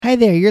Hi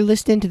there, you're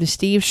listening to the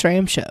Steve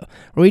Schramm Show,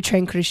 where we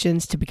train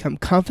Christians to become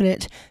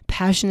confident,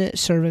 passionate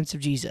servants of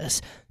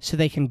Jesus so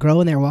they can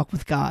grow in their walk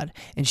with God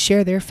and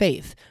share their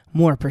faith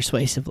more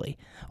persuasively.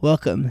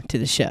 Welcome to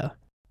the show.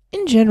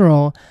 In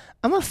general,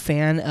 I'm a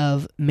fan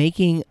of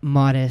making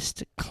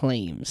modest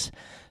claims.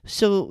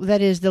 So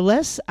that is, the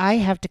less I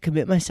have to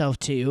commit myself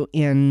to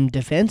in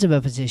defense of a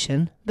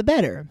position, the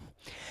better.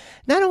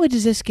 Not only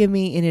does this give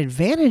me an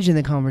advantage in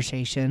the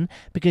conversation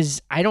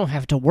because I don't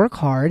have to work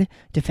hard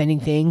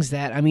defending things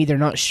that I'm either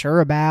not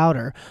sure about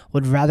or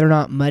would rather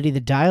not muddy the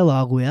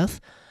dialogue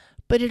with,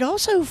 but it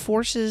also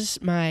forces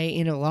my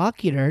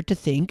interlocutor to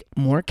think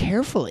more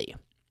carefully.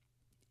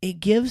 It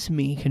gives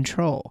me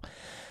control.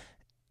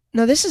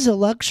 Now, this is a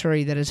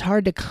luxury that is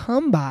hard to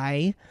come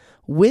by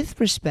with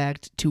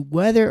respect to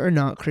whether or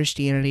not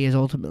Christianity is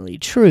ultimately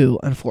true,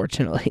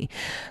 unfortunately.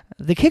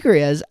 The kicker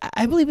is,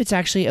 I believe it's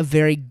actually a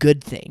very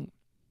good thing.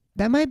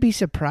 That might be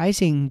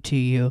surprising to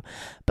you,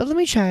 but let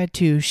me try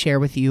to share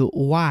with you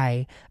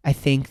why I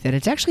think that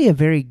it's actually a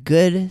very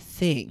good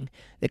thing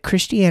that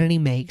Christianity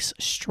makes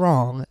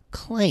strong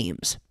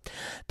claims.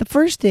 The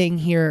first thing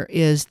here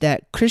is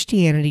that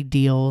Christianity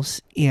deals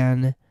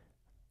in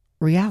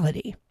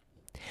reality.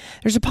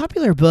 There's a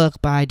popular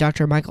book by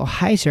Dr. Michael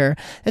Heiser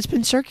that's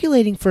been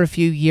circulating for a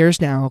few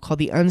years now called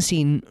The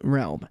Unseen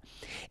Realm.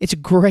 It's a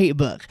great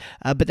book,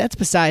 but that's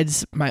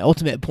besides my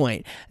ultimate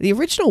point. The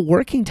original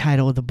working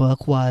title of the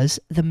book was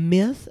The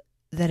Myth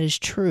That Is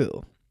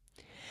True.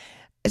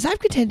 As I've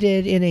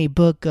contended in a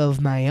book of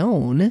my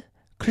own,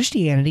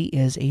 Christianity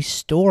is a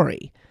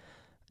story.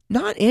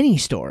 Not any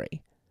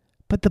story,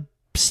 but the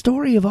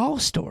story of all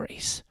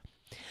stories.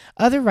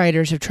 Other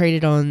writers have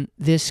traded on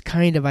this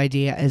kind of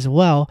idea as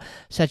well,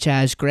 such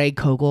as Greg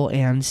Koukl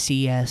and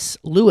C.S.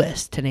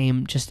 Lewis, to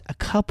name just a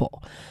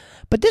couple.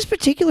 But this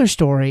particular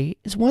story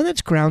is one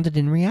that's grounded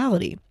in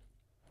reality.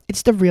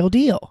 It's the real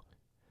deal.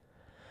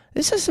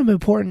 This has some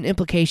important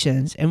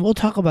implications, and we'll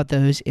talk about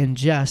those in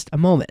just a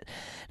moment.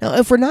 Now,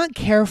 if we're not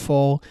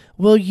careful,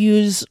 we'll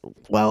use,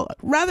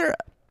 rather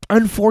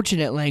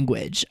unfortunate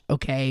language,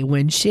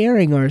 when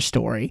sharing our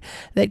story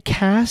that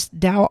casts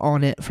doubt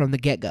on it from the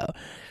get-go.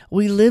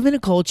 We live in a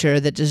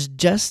culture that does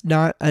just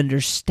not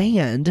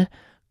understand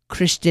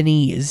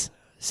Christianese.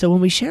 So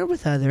when we share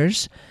with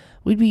others,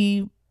 we'd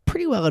be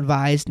pretty well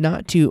advised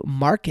not to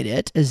market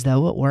it as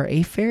though it were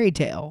a fairy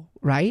tale,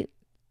 right?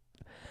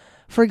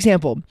 For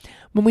example,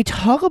 when we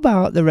talk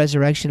about the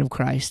resurrection of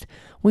Christ,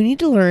 we need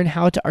to learn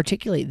how to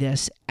articulate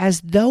this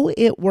as though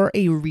it were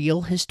a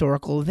real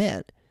historical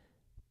event,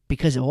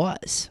 because it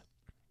was.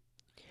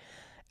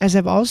 As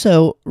I've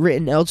also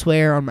written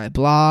elsewhere on my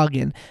blog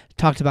and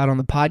talked about on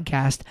the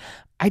podcast,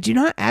 I do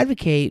not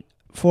advocate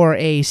for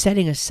a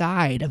setting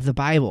aside of the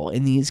Bible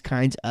in these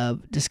kinds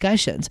of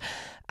discussions.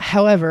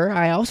 However,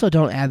 I also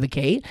don't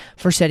advocate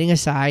for setting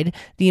aside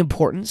the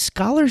important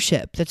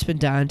scholarship that's been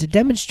done to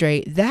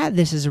demonstrate that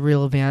this is a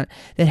real event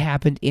that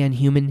happened in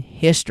human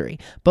history.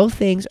 Both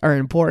things are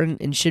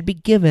important and should be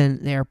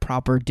given their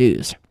proper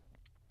dues.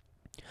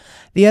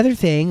 The other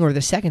thing, or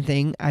the second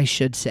thing I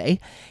should say,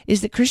 is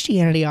that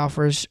Christianity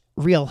offers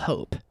real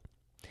hope.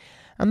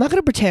 I'm not going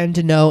to pretend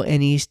to know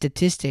any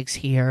statistics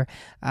here.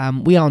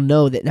 We all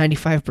know that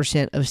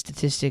 95% of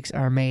statistics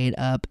are made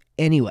up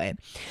anyway.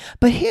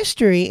 But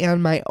history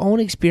and my own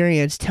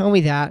experience tell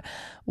me that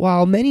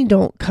while many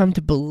don't come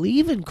to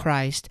believe in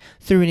Christ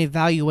through an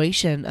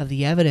evaluation of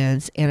the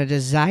evidence and a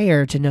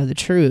desire to know the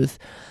truth,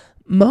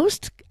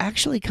 most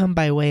actually come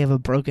by way of a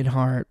broken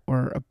heart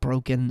or a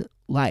broken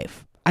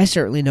life. I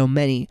certainly know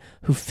many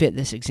who fit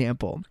this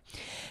example.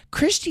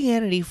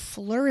 Christianity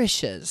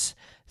flourishes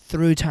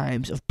through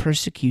times of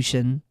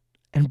persecution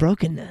and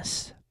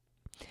brokenness.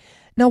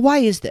 Now, why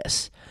is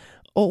this?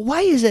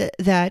 Why is it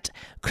that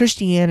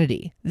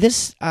Christianity,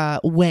 this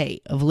way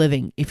of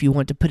living, if you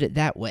want to put it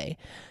that way,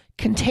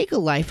 can take a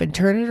life and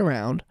turn it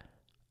around,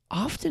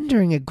 often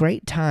during a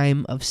great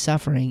time of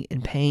suffering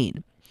and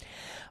pain?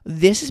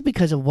 This is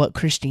because of what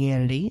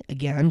Christianity,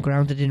 again,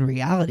 grounded in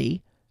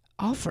reality,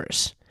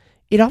 offers.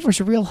 It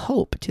offers real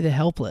hope to the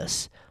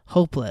helpless,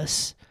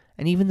 hopeless,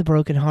 and even the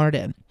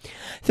brokenhearted.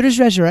 Through his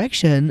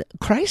resurrection,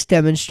 Christ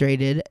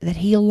demonstrated that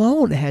he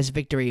alone has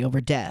victory over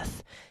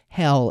death,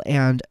 hell,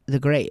 and the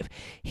grave.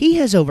 He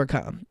has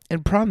overcome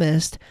and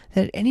promised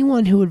that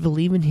anyone who would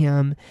believe in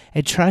him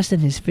and trust in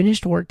his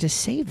finished work to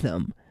save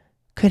them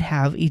could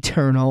have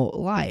eternal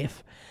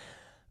life.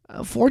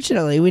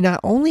 Fortunately, we not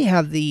only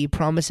have the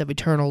promise of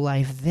eternal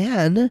life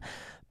then,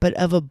 but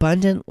of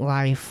abundant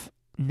life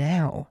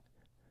now.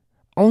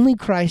 Only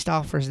Christ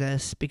offers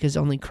this because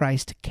only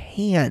Christ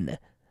can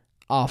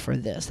offer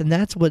this, and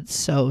that's what's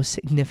so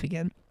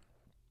significant.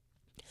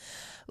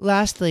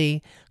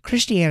 Lastly,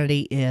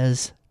 Christianity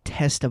is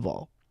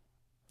testable.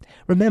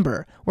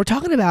 Remember, we're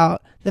talking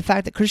about the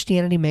fact that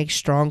Christianity makes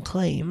strong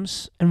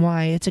claims and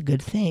why it's a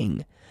good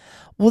thing.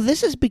 Well,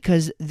 this is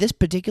because this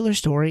particular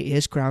story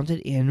is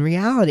grounded in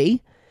reality,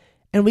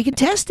 and we can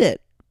test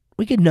it.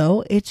 We can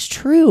know it's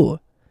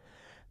true.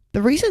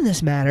 The reason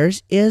this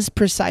matters is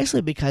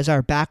precisely because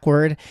our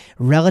backward,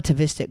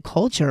 relativistic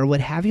culture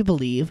would have you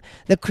believe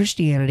that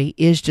Christianity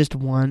is just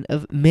one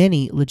of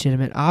many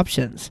legitimate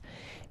options.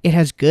 It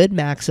has good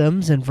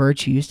maxims and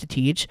virtues to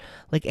teach,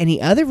 like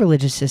any other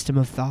religious system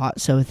of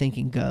thought, so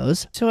thinking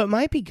goes. So it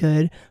might be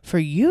good for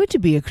you to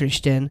be a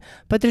Christian,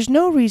 but there's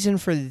no reason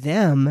for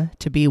them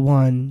to be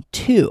one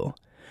too.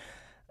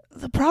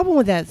 The problem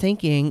with that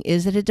thinking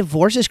is that it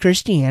divorces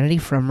Christianity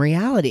from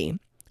reality,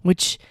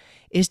 which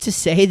is to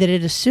say that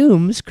it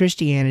assumes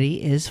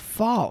Christianity is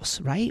false,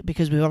 right?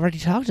 Because we've already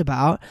talked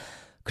about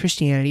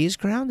Christianity is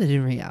grounded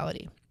in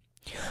reality.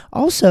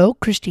 Also,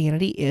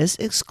 Christianity is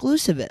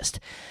exclusivist.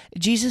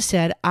 Jesus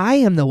said, "I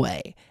am the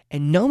way,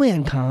 and no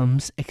man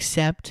comes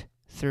except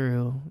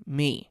through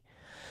me."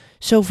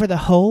 So for the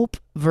hope,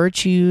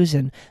 virtues,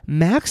 and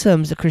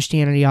maxims that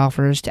Christianity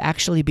offers to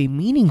actually be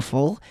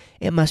meaningful,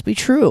 it must be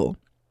true,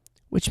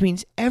 which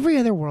means every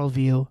other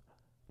worldview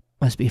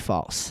must be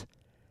false.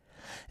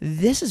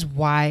 This is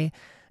why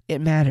it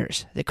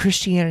matters that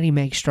Christianity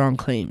makes strong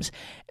claims.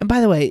 And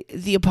by the way,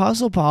 the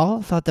Apostle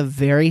Paul thought the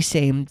very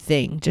same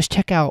thing. Just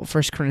check out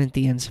 1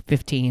 Corinthians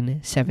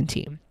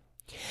 15:17.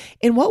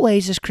 In what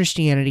ways is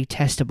Christianity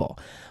testable?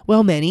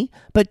 Well, many,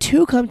 but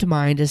two come to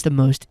mind as the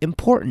most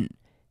important: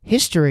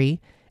 history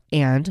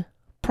and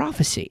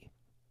prophecy,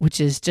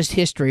 which is just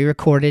history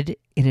recorded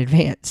in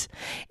advance.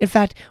 In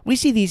fact, we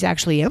see these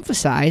actually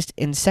emphasized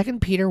in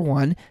 2 Peter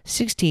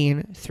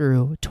 1:16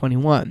 through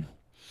 21.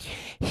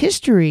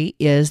 History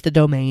is the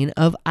domain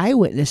of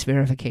eyewitness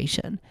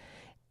verification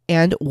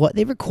and what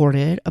they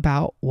recorded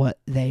about what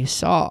they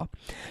saw.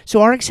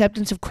 So our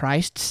acceptance of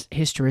Christ's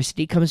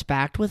historicity comes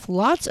backed with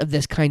lots of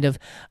this kind of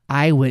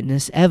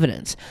eyewitness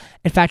evidence.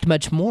 In fact,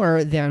 much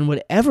more than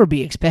would ever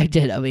be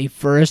expected of a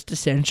first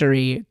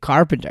century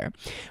carpenter.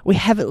 We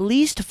have at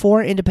least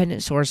 4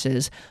 independent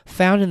sources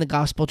found in the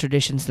gospel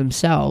traditions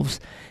themselves,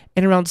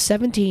 and around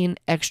 17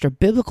 extra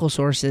biblical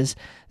sources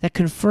that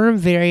confirm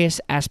various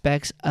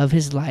aspects of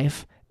his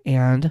life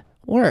and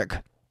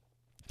work.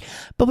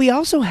 But we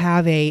also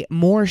have a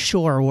more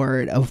sure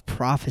word of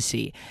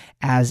prophecy,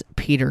 as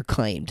Peter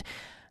claimed.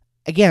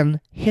 Again,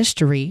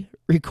 history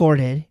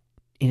recorded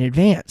in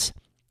advance.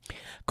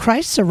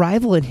 Christ's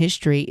arrival in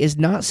history is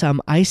not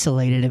some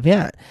isolated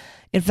event.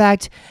 In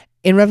fact,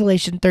 in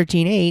Revelation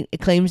 13:8,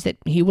 it claims that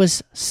he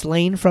was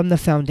slain from the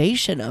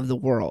foundation of the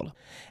world.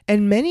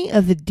 And many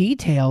of the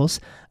details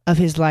of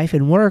his life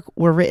and work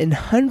were written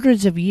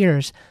hundreds of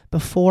years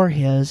before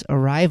his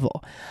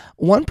arrival.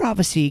 One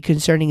prophecy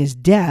concerning his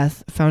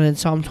death, found in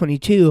Psalm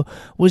 22,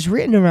 was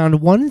written around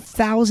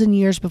 1,000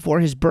 years before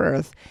his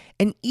birth,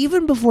 and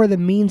even before the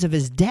means of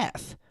his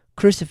death,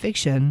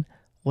 crucifixion,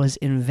 was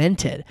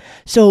invented.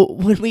 So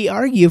when we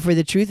argue for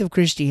the truth of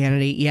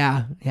Christianity,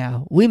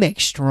 we make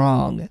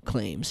strong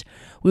claims.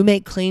 We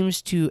make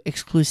claims to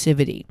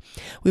exclusivity.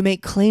 We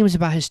make claims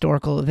about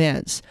historical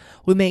events.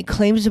 We make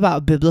claims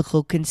about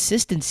biblical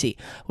consistency.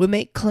 We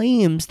make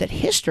claims that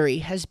history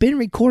has been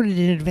recorded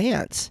in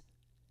advance.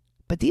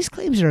 But these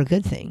claims are a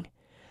good thing.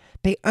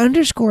 They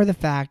underscore the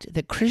fact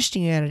that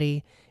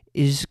Christianity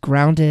is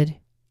grounded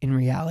in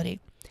reality.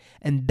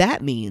 And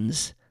that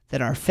means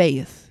that our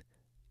faith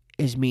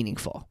is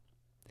meaningful.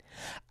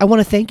 I want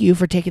to thank you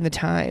for taking the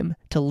time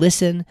to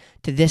listen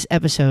to this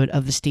episode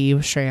of the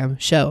Steve Schramm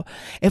Show.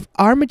 If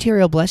our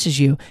material blesses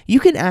you,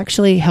 you can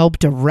actually help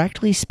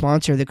directly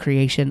sponsor the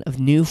creation of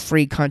new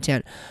free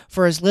content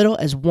for as little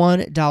as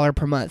 $1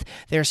 per month.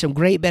 There are some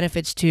great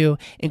benefits too,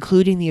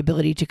 including the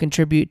ability to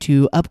contribute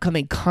to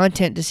upcoming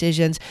content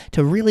decisions,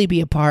 to really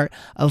be a part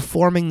of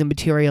forming the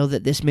material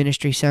that this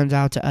ministry sends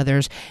out to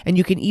others. And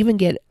you can even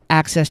get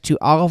access to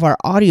all of our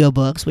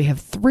audiobooks. We have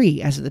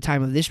 3 as of the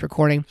time of this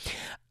recording,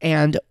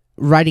 and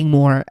writing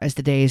more as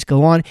the days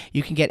go on.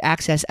 You can get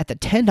access at the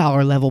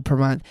 $10 level per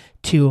month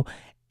to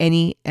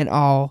any and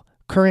all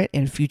current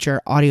and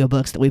future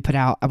audiobooks that we put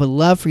out. I would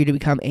love for you to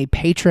become a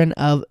patron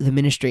of the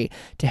ministry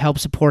to help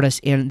support us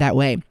in that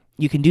way.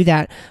 You can do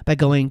that by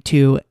going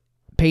to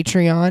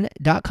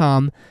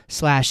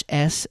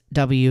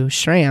patreon.com/SW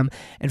Schramm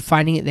and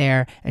finding it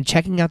there and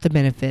checking out the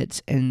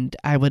benefits. And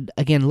I would,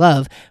 again,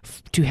 love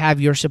to have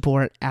your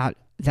support at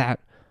that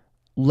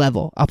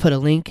level. I'll put a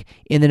link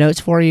in the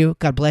notes for you.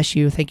 God bless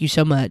you. Thank you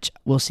so much.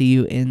 We'll see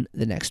you in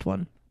the next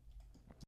one.